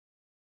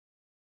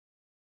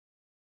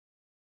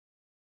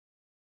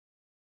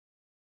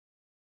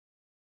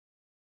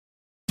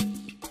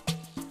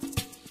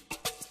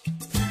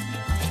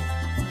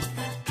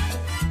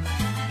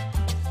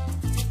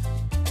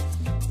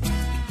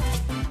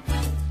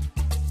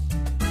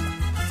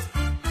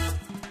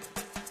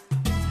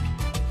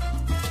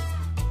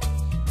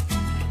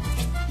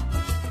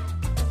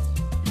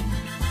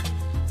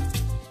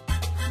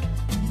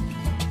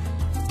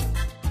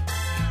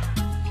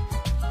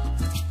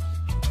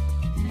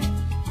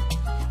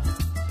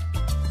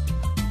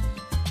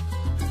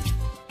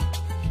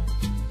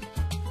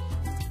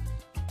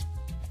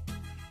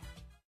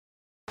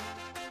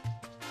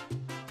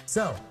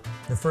So,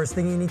 the first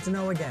thing you need to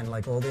know, again,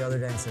 like all the other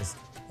dances,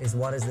 is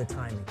what is the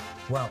timing?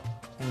 Well,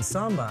 in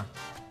Samba,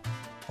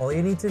 all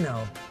you need to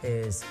know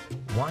is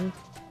 1,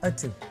 a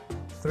 2,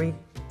 3,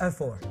 a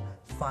 4,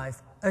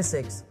 5, a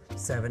 6,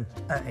 7,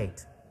 a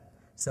 8.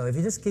 So if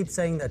you just keep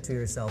saying that to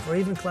yourself, or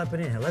even clap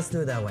it in here, let's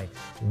do it that way.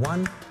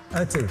 1,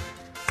 a 2,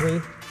 3,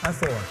 a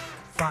 4,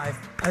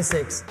 5, a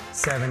 6,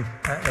 7,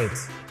 a 8.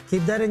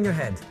 Keep that in your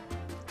head.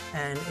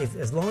 And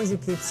as long as you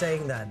keep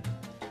saying that,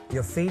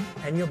 your feet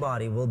and your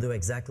body will do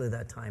exactly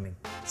that timing.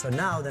 So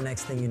now the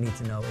next thing you need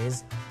to know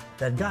is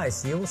that,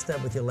 guys, you will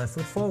step with your left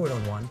foot forward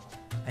on 1,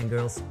 and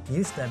girls,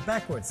 you step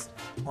backwards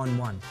on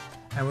 1.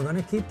 And we're going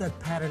to keep that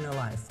pattern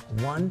alive.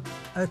 1,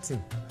 a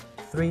 2,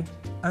 3,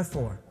 a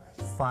 4,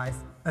 5,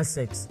 a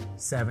 6,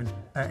 7,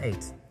 a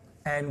 8.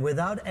 And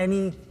without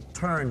any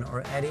turn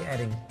or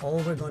eddy-edding, all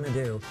we're going to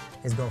do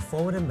is go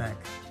forward and back,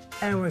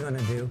 and we're going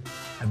to do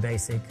a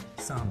basic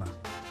samba.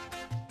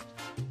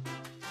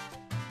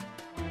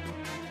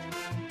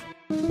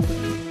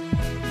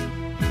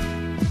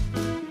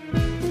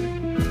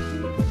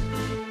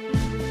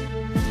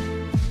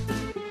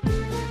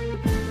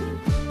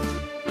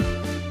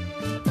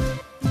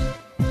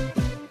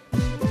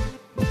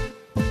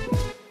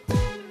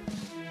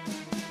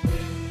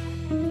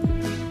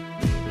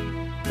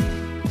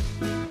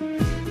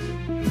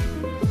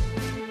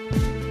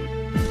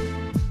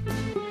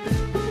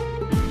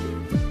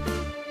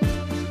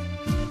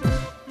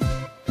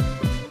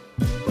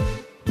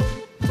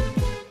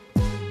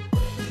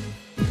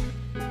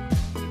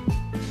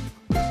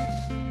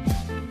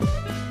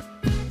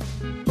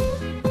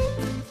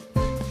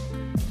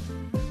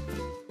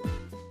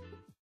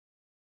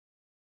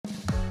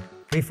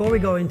 Before we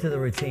go into the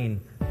routine,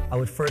 I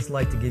would first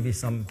like to give you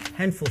some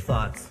handful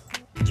thoughts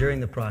during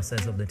the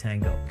process of the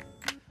tango.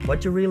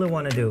 What you really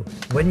want to do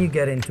when you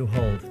get into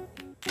hold,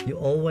 you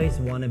always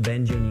want to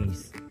bend your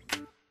knees.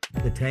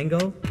 The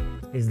tango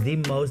is the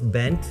most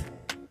bent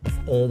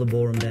of all the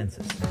ballroom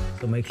dances.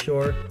 So make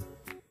sure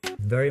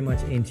very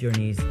much into your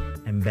knees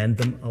and bend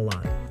them a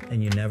lot,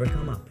 and you never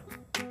come up.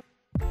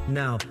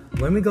 Now,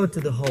 when we go to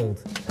the hold,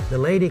 the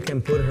lady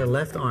can put her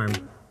left arm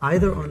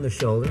either on the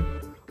shoulder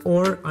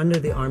or under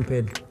the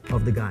armpit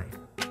of the guy.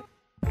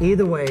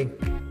 Either way,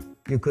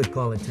 you could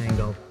call it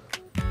tango,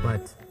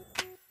 but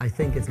I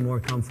think it's more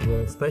comfortable,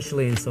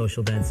 especially in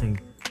social dancing,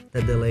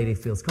 that the lady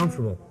feels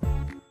comfortable.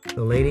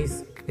 So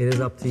ladies, it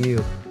is up to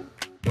you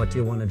what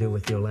you want to do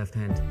with your left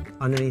hand.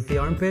 Underneath the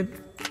armpit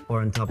or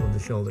on top of the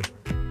shoulders.